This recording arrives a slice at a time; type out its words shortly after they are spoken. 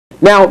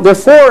Now, there are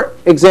 4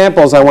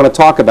 examples I want to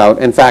talk about.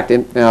 In fact,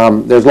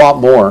 there's a lot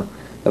more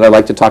that I'd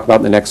like to talk about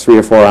in the next 3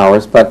 or 4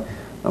 hours, but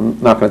I'm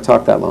not going to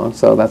talk that long,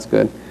 so that's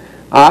good.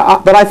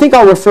 But I think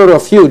I'll refer to a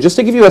few just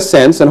to give you a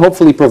sense and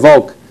hopefully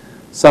provoke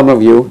some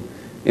of you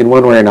in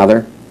one way or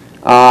another.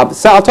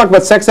 So I'll talk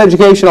about sex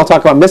education, I'll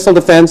talk about missile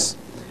defense,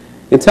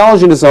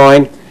 intelligent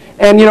design,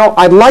 and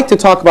I'd like to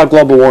talk about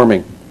global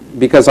warming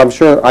because I'm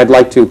sure I'd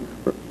like to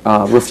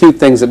refute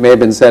things that may have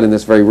been said in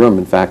this very room,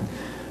 in fact.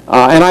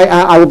 And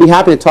I will be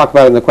happy to talk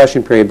about it in the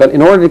question period, but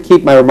in order to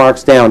keep my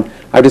remarks down,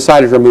 I've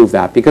decided to remove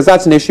that because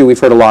that's an issue we've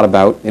heard a lot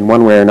about in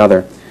one way or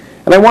another.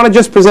 And I want to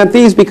just present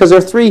these because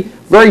they're 3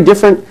 very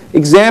different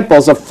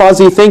examples of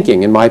fuzzy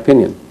thinking, in my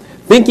opinion.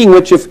 Thinking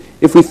which,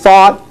 if we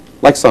thought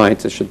like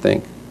scientists should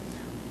think,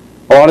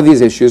 a lot of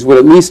these issues would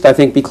at least, I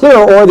think, be clear,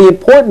 or the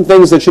important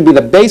things that should be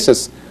the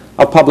basis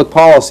of public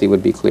policy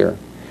would be clear.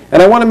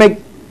 And I want to make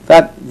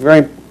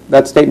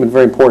that statement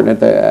very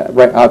important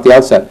right at the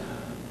outset.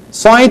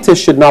 Scientists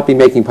should not be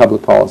making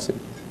public policy.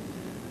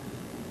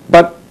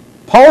 But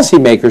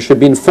policymakers should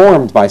be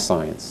informed by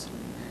science.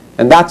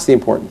 And that's the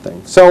important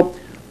thing. So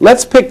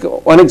let's pick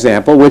one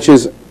example, which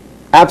is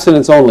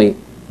abstinence-only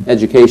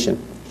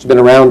education. It's been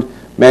around,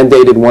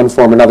 mandated in one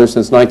form or another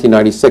since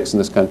 1996 in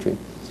this country.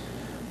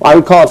 I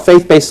would call it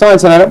faith-based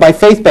science, and by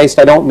faith-based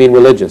I don't mean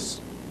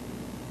religious.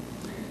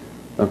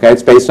 Okay,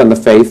 it's based on the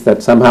faith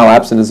that somehow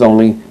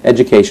abstinence-only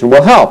education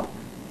will help.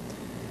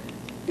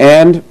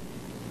 And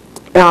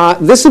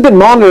this has been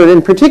monitored.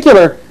 In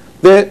particular,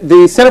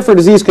 the Center for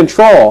Disease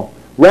Control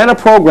ran a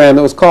program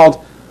that was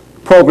called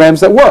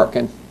Programs That Work.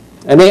 And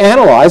they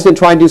analyzed and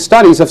tried to do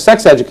studies of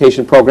sex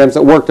education programs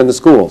that worked in the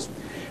schools.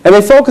 And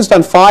they focused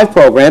on 5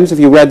 programs, if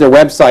you read their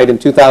website in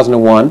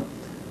 2001,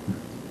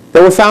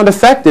 that were found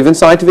effective in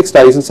scientific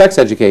studies in sex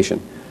education.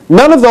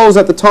 None of those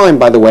at the time,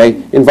 by the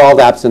way,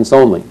 involved abstinence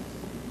only.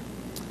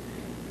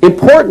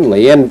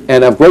 Importantly, and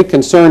of great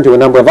concern to a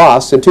number of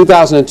us, in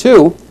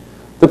 2002,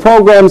 the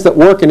Programs That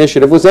Work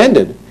initiative was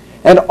ended.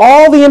 And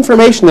all the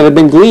information that had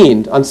been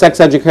gleaned on sex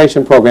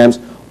education programs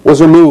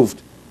was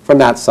removed from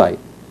that site.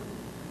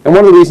 And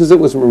one of the reasons it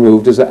was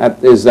removed is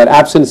that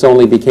abstinence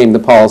only became the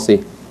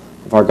policy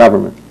of our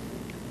government.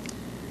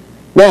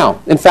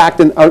 Now, in fact,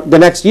 in the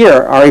next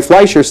year, Ari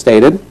Fleischer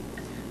stated,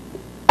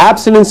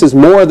 abstinence is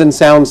more than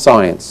sound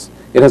science.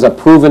 It has a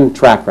proven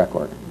track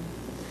record.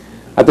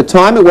 At the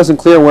time, it wasn't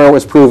clear where it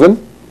was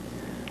proven,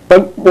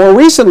 but more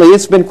recently,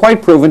 it's been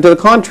quite proven to the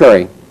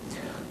contrary.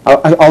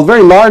 A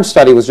very large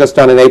study was just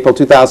done in April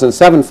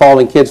 2007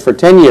 following kids for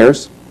 10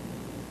 years,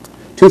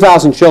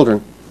 2,000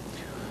 children.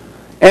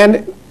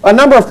 And a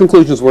number of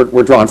conclusions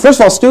were drawn. First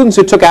of all, students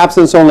who took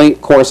abstinence-only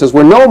courses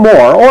were no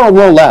more or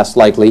no less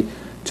likely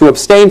to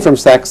abstain from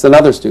sex than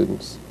other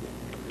students.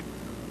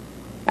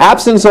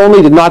 Abstinence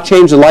only did not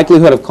change the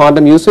likelihood of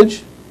condom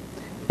usage.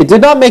 It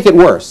did not make it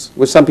worse,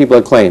 which some people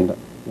had claimed,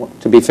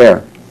 to be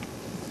fair.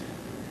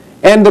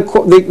 And the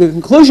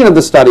conclusion of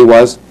the study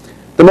was,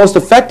 the most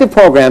effective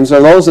programs are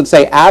those that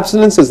say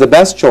abstinence is the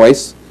best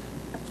choice,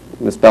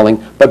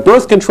 misspelling, but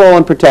birth control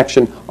and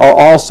protection are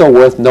also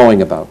worth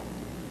knowing about.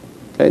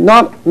 Okay?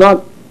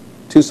 Not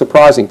too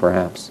surprising,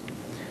 perhaps.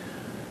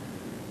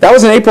 That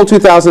was in April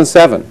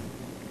 2007.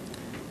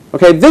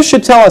 Okay, this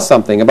should tell us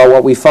something about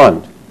what we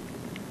fund.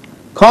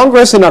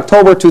 Congress in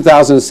October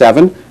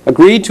 2007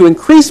 agreed to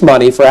increase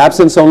money for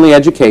abstinence-only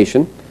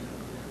education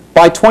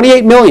by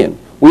 $28 million.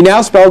 We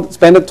now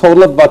spend a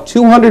total of about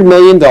 $200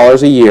 million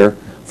a year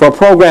for a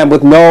program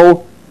with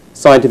no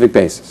scientific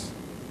basis.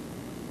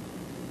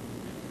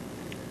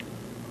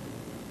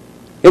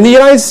 In the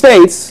United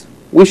States,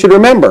 we should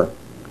remember,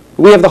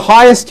 we have the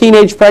highest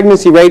teenage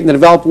pregnancy rate in the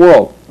developed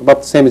world,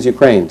 about the same as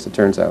Ukraine's, it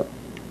turns out.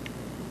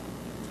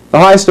 The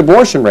highest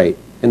abortion rate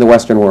in the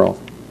Western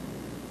world.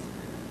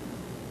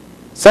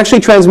 Sexually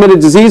transmitted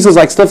diseases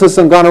like syphilis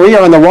and gonorrhea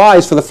are on the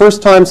rise for the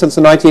first time since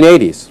the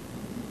 1980s.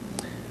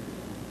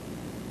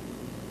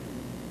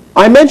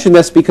 I mention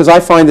this because I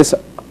find this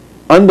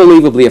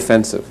unbelievably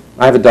offensive.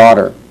 I have a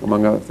daughter,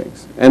 among other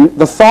things. And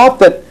the thought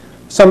that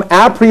some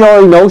a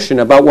priori notion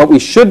about what we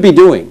should be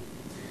doing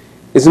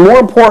is more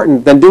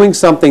important than doing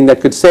something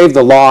that could save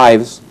the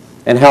lives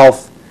and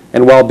health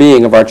and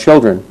well-being of our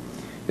children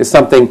is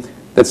something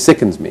that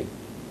sickens me.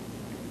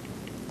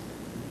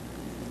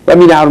 Let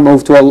me now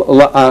move to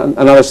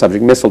another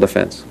subject, missile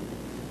defense.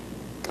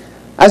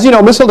 As you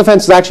know, missile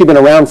defense has actually been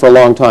around for a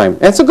long time.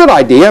 And it's a good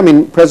idea. I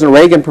mean, President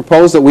Reagan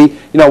proposed that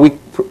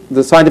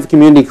the scientific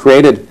community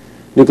created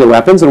nuclear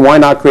weapons, and why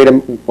not create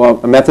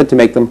a method to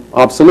make them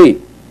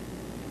obsolete?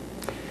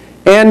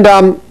 And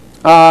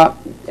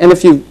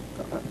if you,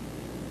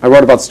 I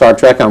wrote about Star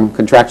Trek. I'm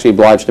contractually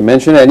obliged to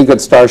mention it. Any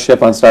good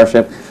starship on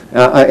Starship,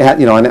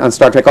 on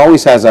Star Trek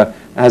always has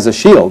a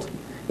shield.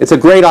 It's a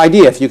great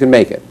idea if you can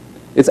make it.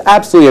 It's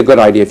absolutely a good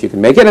idea if you can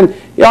make it. And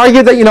you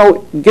argue that,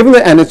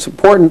 and it's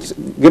important,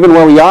 given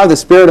where we are, the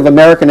spirit of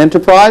American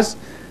enterprise,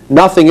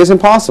 nothing is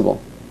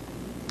impossible.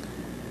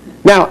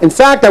 Now, in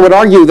fact, I would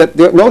argue that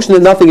the notion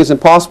that nothing is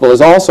impossible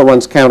also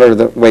runs counter to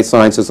the way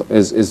science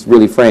is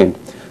really framed.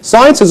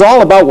 Science is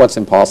all about what's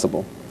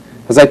impossible.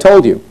 As I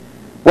told you,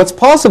 What's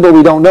possible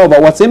we don't know,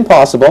 but what's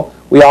impossible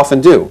we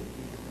often do.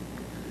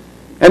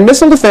 And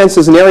missile defense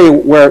is an area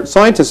where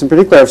scientists in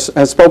particular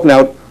have spoken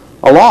out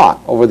a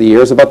lot over the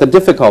years about the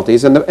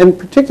difficulties and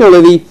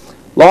particularly the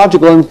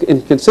logical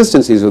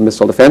inconsistencies with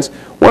missile defense.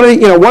 One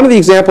of the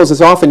examples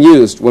that's often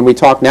used when we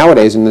talk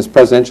nowadays in this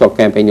presidential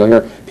campaign, you'll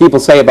hear people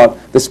say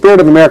about the spirit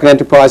of American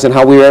enterprise and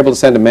how we were able to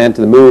send a man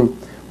to the moon.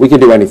 We can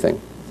do anything.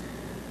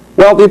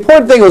 Well, the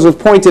important thing was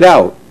pointed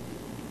out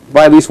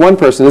by at least one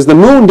person is the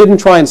moon didn't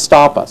try and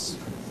stop us.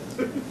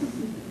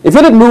 If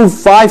it had moved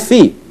 5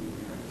 feet,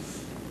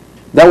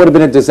 that would have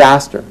been a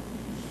disaster.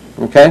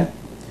 Okay?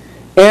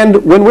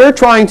 And when we're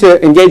trying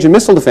to engage in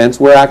missile defense,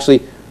 we're actually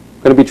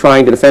going to be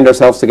trying to defend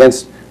ourselves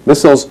against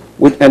missiles,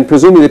 and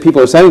presumably the people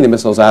who are sending the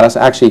missiles at us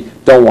actually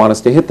don't want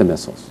us to hit the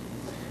missiles.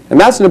 And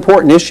that's an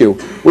important issue,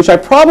 which I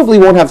probably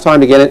won't have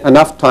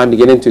enough time to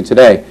get into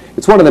today.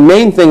 It's one of the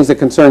main things that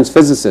concerns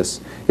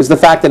physicists, is the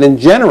fact that in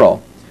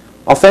general,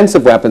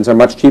 offensive weapons are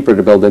much cheaper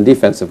to build than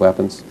defensive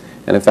weapons.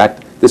 And in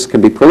fact, this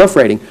can be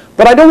proliferating.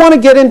 But I don't want to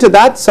get into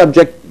that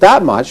subject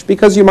that much,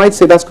 because you might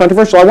say that's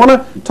controversial. I want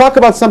to talk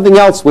about something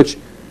else which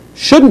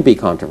shouldn't be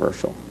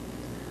controversial.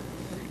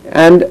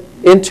 And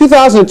in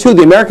 2002,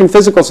 the American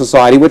Physical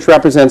Society, which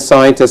represents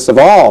scientists of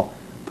all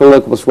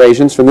political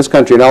persuasions from this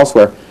country and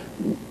elsewhere,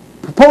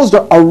 proposed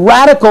made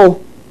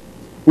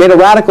a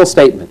radical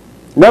statement,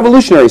 a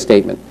revolutionary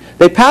statement.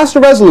 They passed a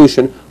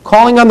resolution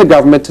calling on the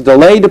government to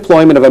delay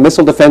deployment of a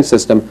missile defense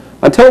system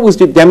until it was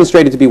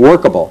demonstrated to be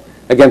workable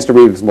against a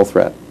reasonable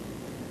threat.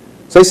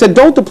 So they said,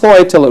 don't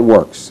deploy it till it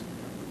works.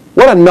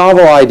 What a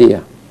novel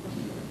idea.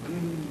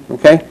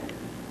 Okay?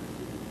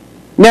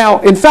 Now,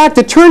 in fact,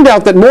 it turned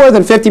out that more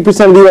than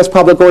 50% of the U.S.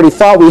 public already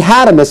thought we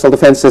had a missile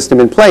defense system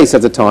in place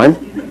at the time,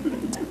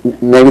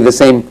 maybe the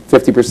same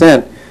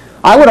 50%.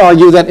 I would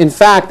argue that, in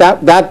fact,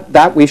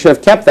 that we should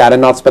have kept that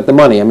and not spent the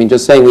money. I mean,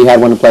 just saying we had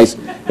one in place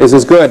is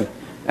as good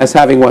as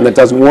having one that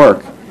doesn't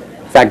work.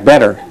 In fact,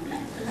 better.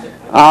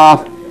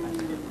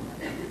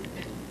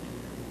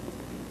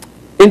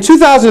 In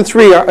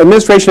 2003, our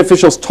administration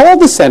officials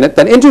told the Senate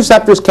that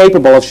interceptors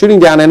capable of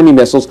shooting down enemy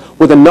missiles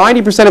with a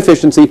 90%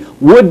 efficiency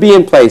would be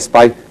in place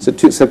by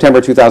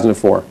September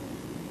 2004.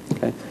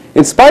 Okay?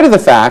 In spite of the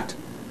fact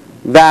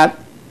that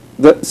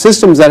the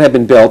systems that had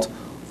been built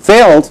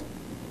failed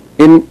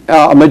in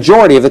a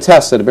majority of the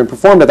tests that had been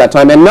performed at that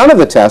time, and none of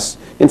the tests,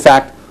 in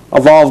fact,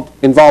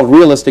 involved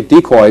realistic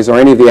decoys or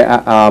any of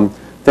the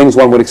things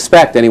one would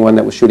expect anyone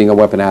that was shooting a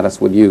weapon at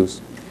us would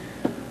use.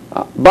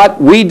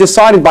 But we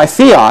decided by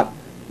fiat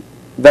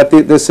that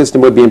this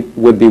system would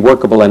be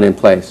workable and in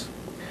place.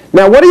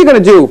 Now, what are you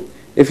going to do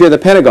if you're the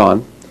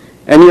Pentagon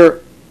and you're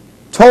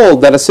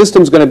told that a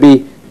system is going to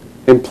be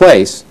in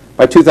place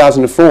by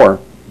 2004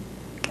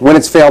 when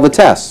it's failed the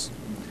tests?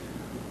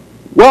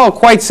 Well,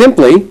 quite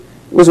simply,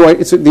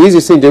 the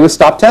easiest thing to do is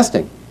stop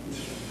testing.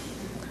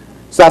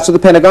 So that's what the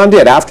Pentagon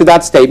did. After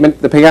that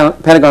statement, the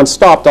Pentagon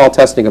stopped all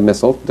testing of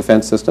missile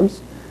defense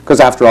systems,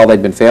 because after all,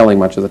 they'd been failing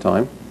much of the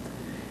time,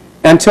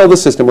 until the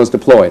system was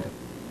deployed.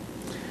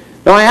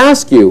 Now, I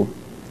ask you,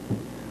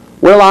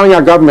 we're allowing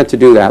our government to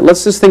do that.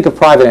 Let's just think of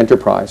private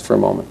enterprise for a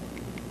moment.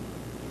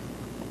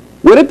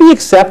 Would it be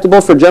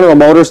acceptable for General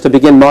Motors to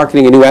begin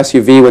marketing a new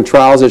SUV when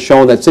trials have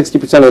shown that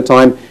 60% of the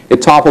time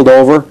it toppled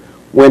over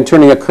when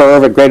turning a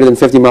curve at greater than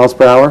 50 miles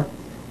per hour?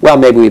 Well,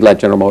 maybe we'd let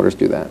General Motors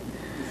do that.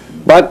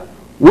 But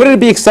would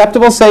it be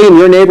acceptable, say, in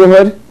your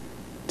neighborhood,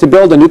 to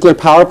build a nuclear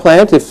power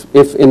plant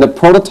if in the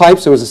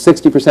prototypes there was a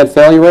 60%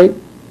 failure rate?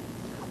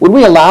 Would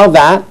we allow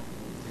that?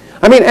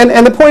 I mean,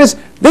 and the point is,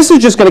 this is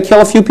just going to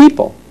kill a few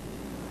people.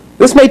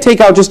 This may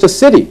take out just a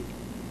city.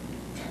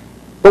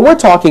 But we're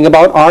talking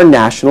about our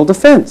national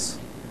defense.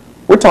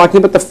 We're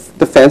talking about the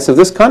defense of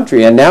this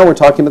country, and now we're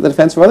talking about the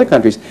defense of other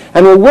countries.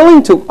 And we're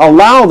willing to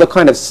allow the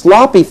kind of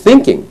sloppy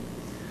thinking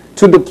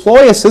to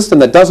deploy a system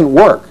that doesn't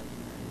work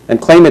and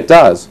claim it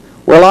does.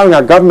 We're allowing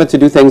our government to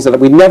do things that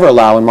we'd never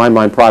allow, in my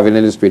mind, private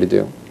industry to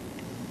do.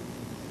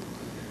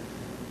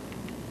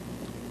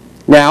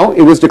 Now,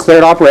 it was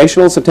declared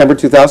operational in September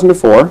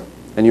 2004.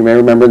 And you may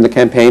remember in the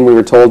campaign we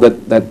were told that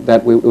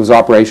it was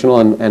operational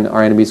and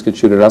our enemies could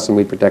shoot at us and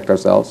we'd protect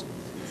ourselves.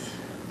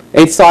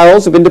 8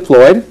 silos have been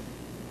deployed.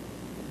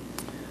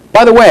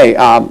 By the way,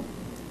 all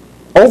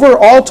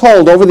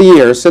told, over the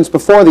years, since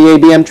before the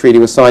ABM Treaty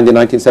was signed in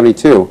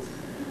 1972,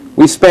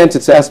 we spent,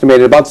 it's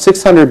estimated, about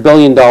 $600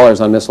 billion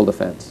on missile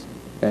defense.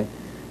 Okay?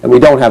 And we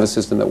don't have a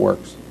system that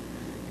works.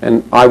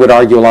 And I would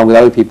argue, along with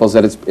other people,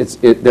 that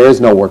there is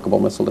no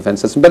workable missile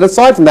defense system. But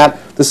aside from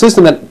that, the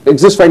system that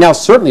exists right now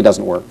certainly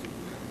doesn't work.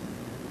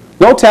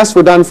 No tests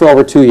were done for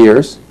over 2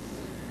 years.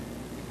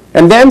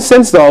 And then,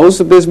 since those,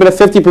 there's been a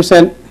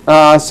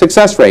 50%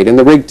 success rate in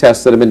the rigged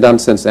tests that have been done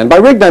since then. By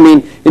rigged, I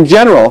mean, in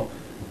general,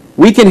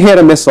 we can hit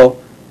a missile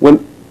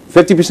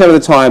 50% of the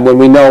time when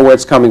we know where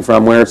it's coming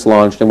from, where it's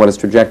launched, and what its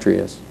trajectory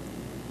is.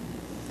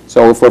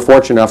 So if we're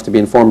fortunate enough to be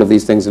informed of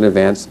these things in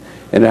advance,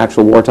 in an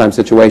actual wartime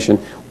situation,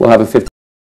 we'll have a 50%